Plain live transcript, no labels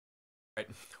Right.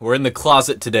 We're in the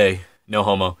closet today, no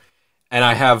homo, and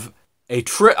I have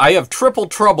triple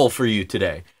trouble for you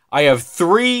today. I have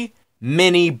 3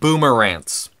 mini boomer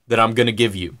rants that I'm gonna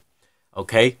give you.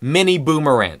 Okay, mini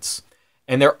boomer rants,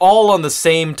 and they're all on the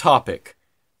same topic: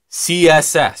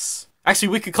 CSS. Actually,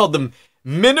 we could call them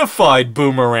Minified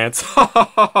boomer rants.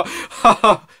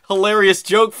 Hilarious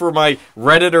joke for my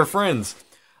Redditor friends.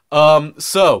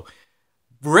 So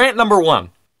rant number 1.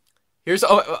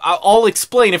 I'll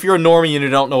explain if you're a normie and you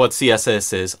don't know what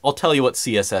CSS is. I'll tell you what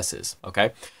CSS is,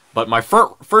 okay? But my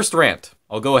first rant,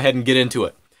 I'll go ahead and get into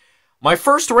it. My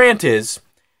first rant is,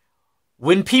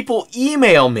 when people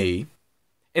email me,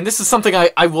 and this is something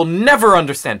I will never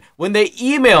understand, when they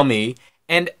email me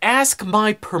and ask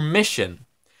my permission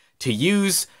to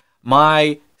use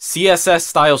my CSS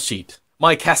style sheet,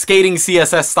 my cascading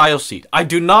CSS style sheet. I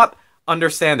do not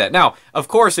understand that. Now, of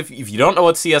course, if you don't know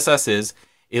what CSS is,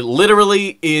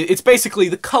 it's basically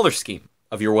the color scheme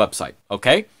of your website,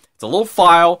 okay? It's a little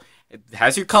file, it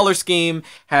has your color scheme,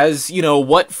 has, you know,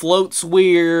 what floats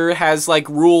where, has, like,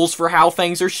 rules for how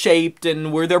things are shaped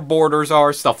and where their borders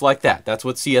are, stuff like that. That's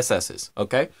what CSS is,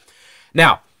 okay?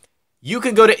 Now, you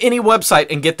can go to any website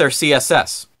and get their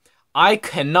CSS. I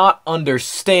cannot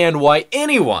understand why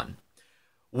anyone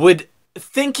would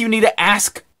think you need to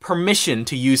ask permission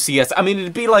to use CSS. I mean,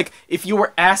 it'd be like if you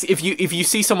were if you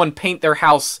see someone paint their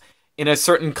house in a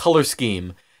certain color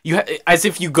scheme, as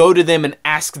if you go to them and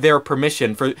ask their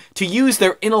permission to use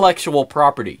their intellectual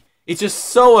property. It's just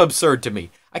so absurd to me.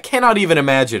 I cannot even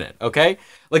imagine it. Okay,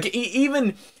 like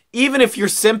even if you're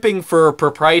simping for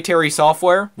proprietary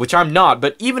software, which I'm not,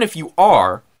 but even if you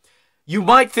are, you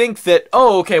might think that,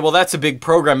 oh, okay, well, that's a big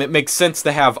program. It makes sense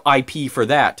to have IP for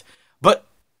that. But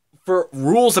for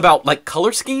rules about, like,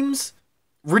 color schemes?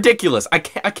 Ridiculous. I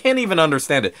can't even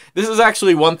understand it. This is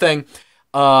actually one thing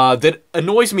that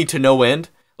annoys me to no end.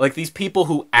 Like, these people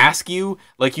who ask you,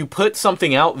 like, you put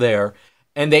something out there,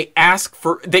 and they ask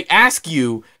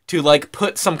you to, like,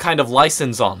 put some kind of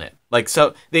license on it. Like,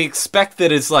 so they expect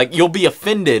that it's, like, you'll be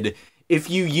offended if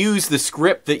you use the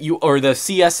script or the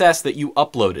CSS that you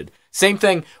uploaded. Same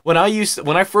thing when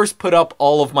I first put up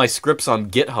all of my scripts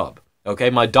on GitHub, okay,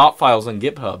 my dot files on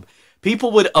GitHub,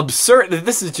 people would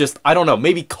this is just, I don't know,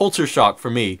 maybe culture shock for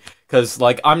me, because,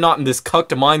 like, I'm not in this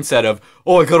cucked mindset of,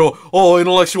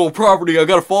 intellectual property, I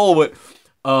gotta follow it.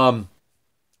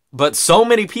 But so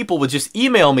many people would just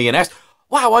email me and ask,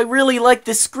 wow, I really like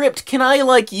this script, can I,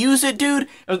 like, use it, dude?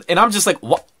 And I'm just like,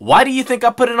 why do you think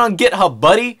I put it on GitHub,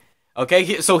 buddy?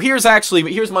 Okay, so here's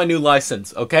my new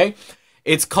license, okay?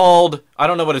 It's called, I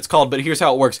don't know what it's called, but here's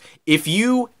how it works. If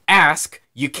you ask,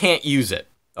 you can't use it,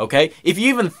 okay? If you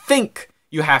even think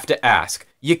you have to ask,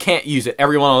 you can't use it.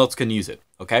 Everyone else can use it,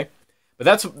 okay? But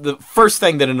that's the first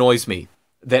thing that annoys me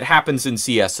that happens in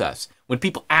CSS. When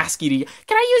people ask you to,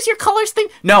 can I use your colors thing?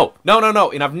 No.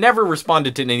 And I've never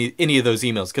responded to any of those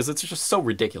emails because it's just so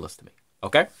ridiculous to me,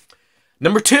 okay?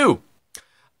 Number 2,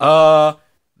 Minified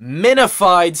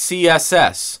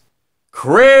CSS.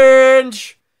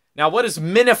 Cringe! Now, what is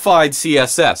Minified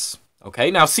CSS? Okay,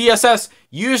 now CSS,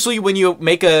 usually when you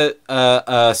make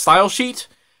a style sheet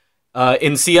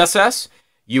in CSS,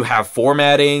 you have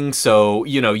formatting, so,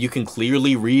 you know, you can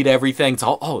clearly read everything. It's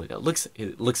all,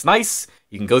 it looks nice.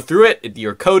 You can go through it.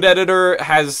 Your code editor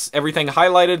has everything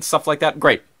highlighted, stuff like that.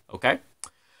 Great, okay?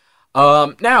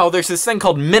 Now, there's this thing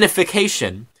called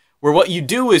Minification, where what you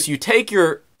do is you take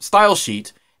your style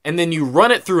sheet and then you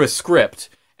run it through a script,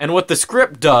 and what the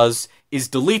script does is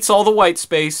deletes all the white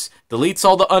space, deletes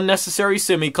all the unnecessary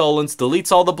semicolons, deletes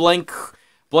all the blank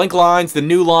lines, the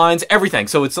new lines, everything.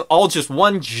 So it's all just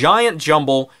one giant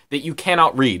jumble that you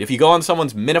cannot read. If you go on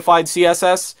someone's Minified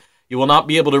CSS, you will not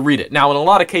be able to read it. Now, in a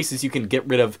lot of cases, you can get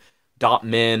rid of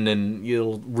 .min and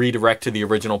you'll redirect to the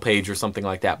original page or something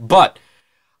like that. But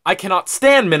I cannot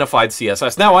stand Minified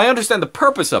CSS. Now, I understand the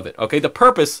purpose of it, okay? The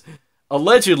purpose,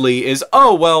 allegedly, is,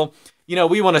 oh, well, you know,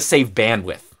 we want to save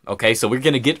bandwidth. Okay, so we're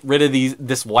going to get rid of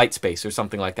this white space or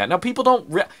something like that. Now,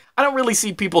 I don't really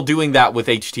see people doing that with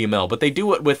HTML, but they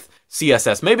do it with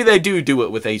CSS. Maybe they do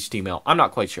it with HTML. I'm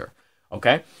not quite sure,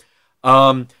 okay?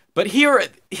 But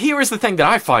here is the thing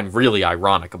that I find really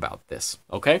ironic about this,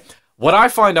 okay? What I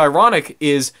find ironic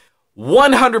is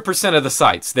 100% of the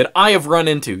sites that I have run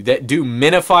into that do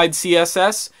Minified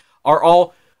CSS are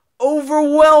all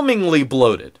overwhelmingly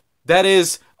bloated. That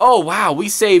is, oh, wow, we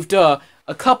saved a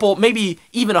couple, maybe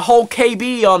even a whole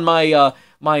KB on my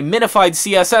my Minified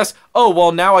CSS. Oh,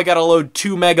 well, now I gotta load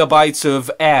 2 megabytes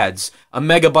of ads, a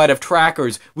megabyte of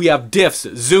trackers. We have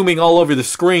diffs zooming all over the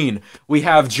screen. We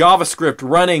have JavaScript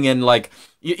running and, like,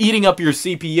 eating up your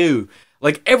CPU.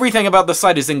 Like, everything about the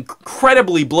site is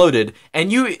incredibly bloated,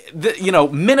 and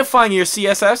minifying your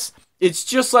CSS, it's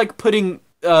just like putting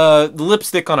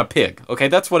lipstick on a pig, okay?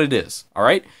 That's what it is, all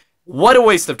right? What a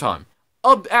waste of time.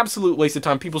 An absolute waste of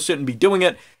time. People shouldn't be doing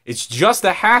it. It's just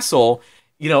a hassle.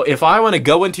 If I want to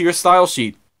go into your style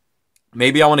sheet,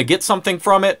 maybe I want to get something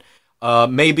from it,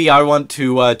 maybe I want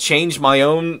to change my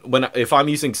own, if I'm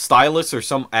using Stylus or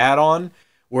some add-on,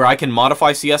 where I can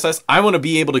modify CSS, I want to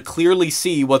be able to clearly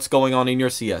see what's going on in your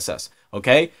CSS,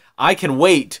 okay? I can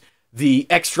wait the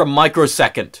extra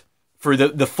microsecond for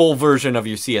the full version of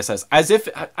your CSS, as if,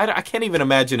 I can't even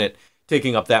imagine it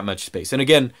taking up that much space. And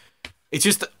again, it's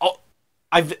just,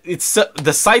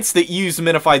 the sites that use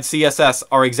Minified CSS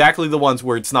are exactly the ones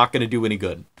where it's not going to do any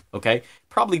good, okay?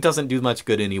 Probably doesn't do much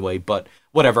good anyway, but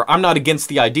whatever. I'm not against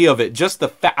the idea of it,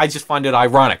 I just find it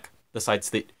ironic, the sites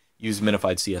that use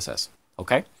Minified CSS.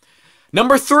 Okay.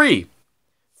 Number 3,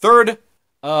 third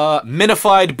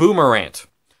Minified Boomerant.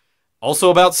 Also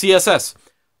about CSS.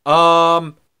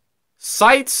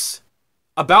 Sites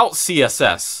about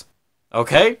CSS.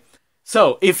 Okay.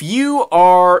 So if you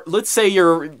are, let's say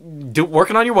you're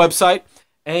working on your website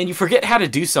and you forget how to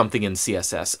do something in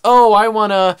CSS. I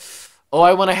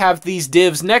want to have these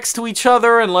divs next to each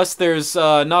other unless there's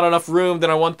not enough room.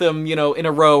 Then I want them, in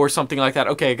a row or something like that.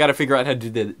 Okay, I got to figure out how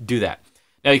to do that.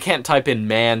 Now, you can't type in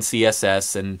man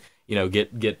CSS and,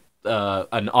 get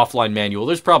an offline manual.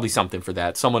 There's probably something for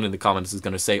that. Someone in the comments is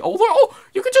going to say, oh,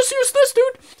 you could just use this,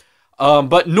 dude.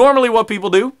 But normally what people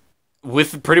do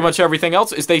with pretty much everything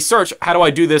else is they search, how do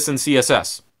I do this in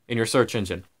CSS in your search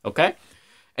engine, okay?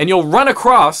 And you'll run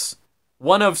across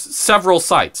one of several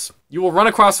sites. You will run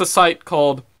across a site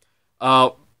called,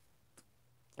 what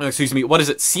is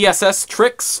it? CSS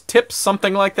Tricks, Tips,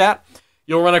 something like that.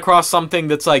 You'll run across something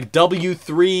that's like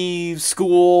W3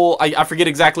 School. I forget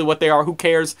exactly what they are. Who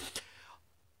cares?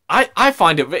 I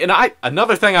find it, and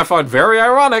another thing I find very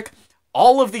ironic,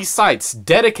 all of these sites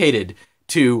dedicated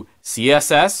to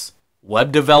CSS,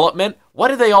 web development, what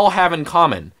do they all have in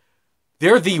common?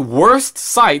 They're the worst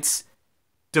sites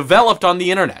developed on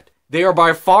the internet. They are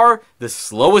by far the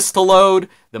slowest to load,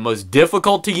 the most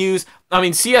difficult to use. I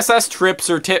mean, CSS trips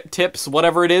or tips,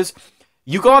 whatever it is,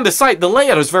 you go on the site, the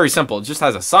layout is very simple. It just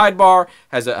has a sidebar,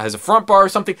 has a front bar or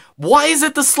something. Why is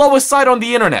it the slowest site on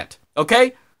the internet?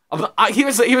 Okay?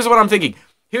 Here's what I'm thinking.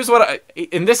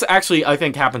 And this actually, I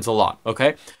think, happens a lot,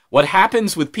 okay? What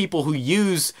happens with people who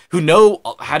know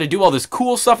how to do all this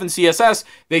cool stuff in CSS,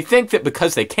 they think that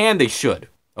because they can, they should,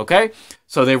 okay?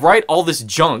 So they write all this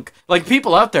junk. Like, there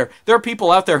are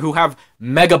people out there who have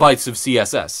megabytes of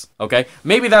CSS, okay?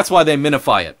 Maybe that's why they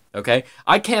minify it, okay?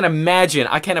 I can't imagine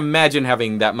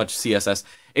having that much CSS,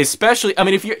 especially, I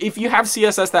mean, if you have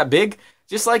CSS that big,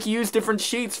 just like use different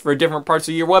sheets for different parts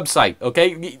of your website,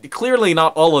 okay? Clearly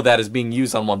not all of that is being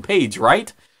used on one page,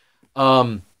 right?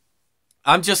 I'm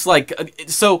just like,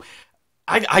 so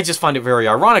I just find it very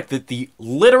ironic that the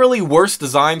literally worst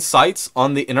designed sites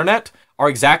on the internet are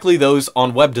exactly those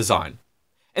on web design.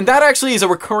 And that actually is a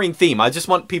recurring theme. I just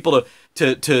want people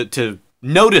to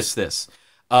notice this.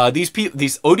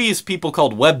 These odious people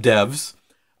called web devs,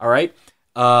 all right?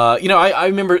 I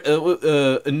remember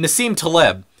Nassim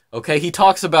Taleb, okay? He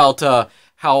talks about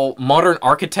how modern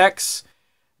architects,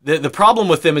 the problem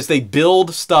with them is they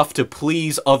build stuff to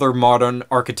please other modern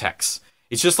architects.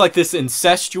 It's just like this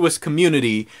incestuous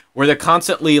community where they're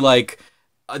constantly like,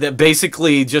 they're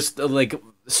basically just like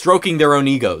stroking their own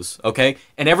egos, okay?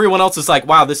 And everyone else is like,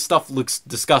 wow, this stuff looks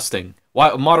disgusting.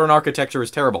 Why modern architecture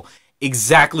is terrible.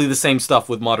 Exactly the same stuff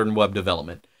with modern web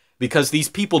development. Because these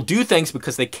people do things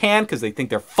because they can, because they think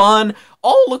they're fun.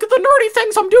 Oh, look at the nerdy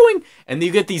things I'm doing. And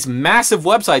you get these massive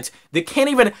websites that can't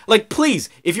even, like, please,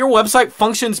 if your website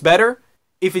functions better,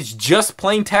 if it's just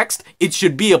plain text, it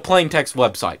should be a plain text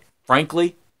website.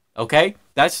 Frankly, okay?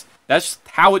 That's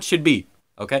how it should be,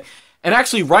 okay? And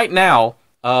actually, right now,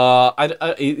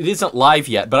 it isn't live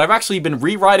yet, but I've actually been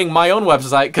rewriting my own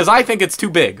website because I think it's too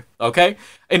big, okay?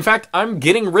 In fact, I'm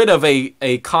getting rid of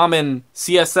a common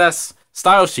CSS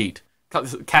style sheet.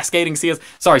 Cascading CSS.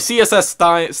 Sorry,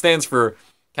 CSS stands for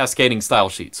cascading style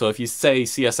sheet. So if you say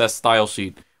CSS style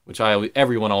sheet, which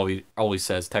everyone always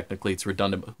says, technically it's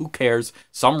redundant, but who cares?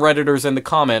 Some Redditors in the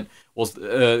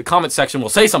comment section will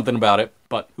say something about it,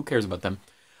 but who cares about them?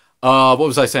 What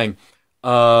was I saying?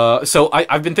 So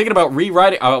I've been thinking about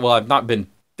rewriting. Well, I've not been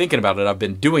thinking about it. I've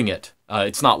been doing it.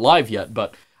 It's not live yet,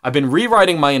 but I've been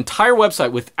rewriting my entire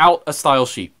website without a style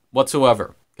sheet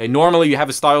whatsoever. Okay, normally you have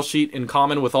a style sheet in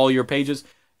common with all your pages.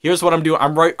 Here's what I'm doing.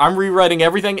 I'm rewriting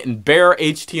everything in bare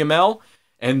HTML,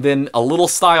 and then a little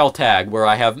style tag where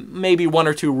I have maybe 1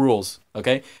 or 2 rules,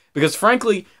 okay? Because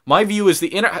frankly, my view is the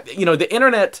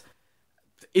internet,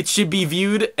 it should be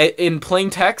viewed in plain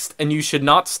text, and you should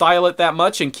not style it that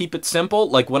much and keep it simple.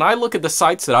 Like, when I look at the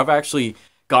sites that I've actually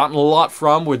gotten a lot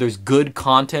from, where there's good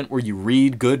content, where you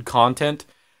read good content,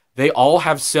 they all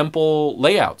have simple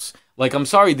layouts. Like, I'm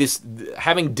sorry,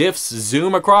 having diffs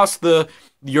zoom across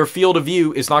your field of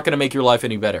view is not going to make your life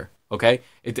any better, okay?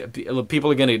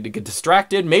 People are going to get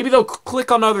distracted. Maybe they'll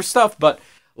click on other stuff, but,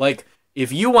 like,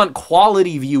 if you want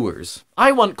quality viewers,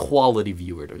 I want quality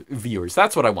viewers.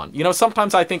 That's what I want. You know,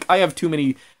 sometimes I think I have too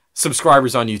many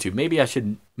subscribers on YouTube. Maybe I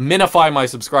should minify my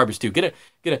subscribers too. Get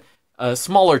a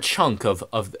smaller chunk of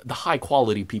the high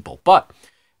quality people. But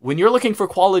when you're looking for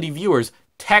quality viewers,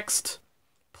 text,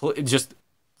 just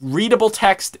readable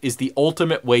text is the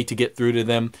ultimate way to get through to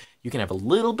them. You can have a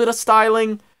little bit of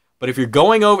styling, but if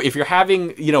you're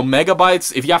having, you know,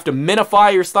 megabytes, if you have to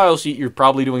minify your style sheet, you're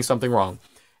probably doing something wrong.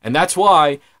 And that's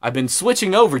why I've been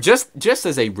switching over just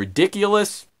as a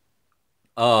ridiculous,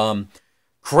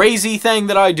 crazy thing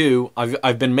that I do.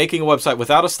 I've been making a website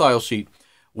without a style sheet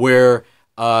where,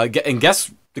 and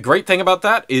guess the great thing about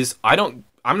that is I'm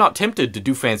not tempted to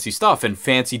do fancy stuff and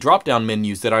fancy drop-down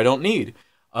menus that I don't need.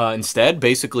 Instead,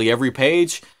 basically every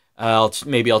page,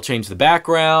 maybe I'll change the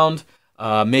background.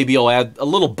 Maybe I'll add a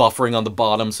little buffering on the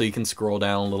bottom so you can scroll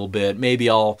down a little bit. Maybe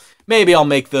I'll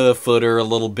make the footer a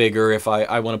little bigger if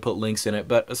I want to put links in it.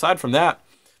 But aside from that,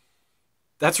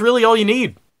 that's really all you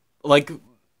need. Like,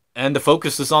 and the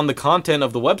focus is on the content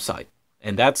of the website.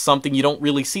 And that's something you don't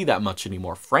really see that much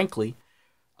anymore, frankly.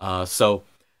 So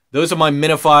those are my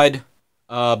minified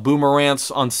boomer rants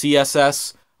on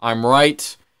CSS. I'm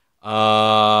right.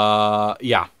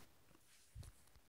 Yeah.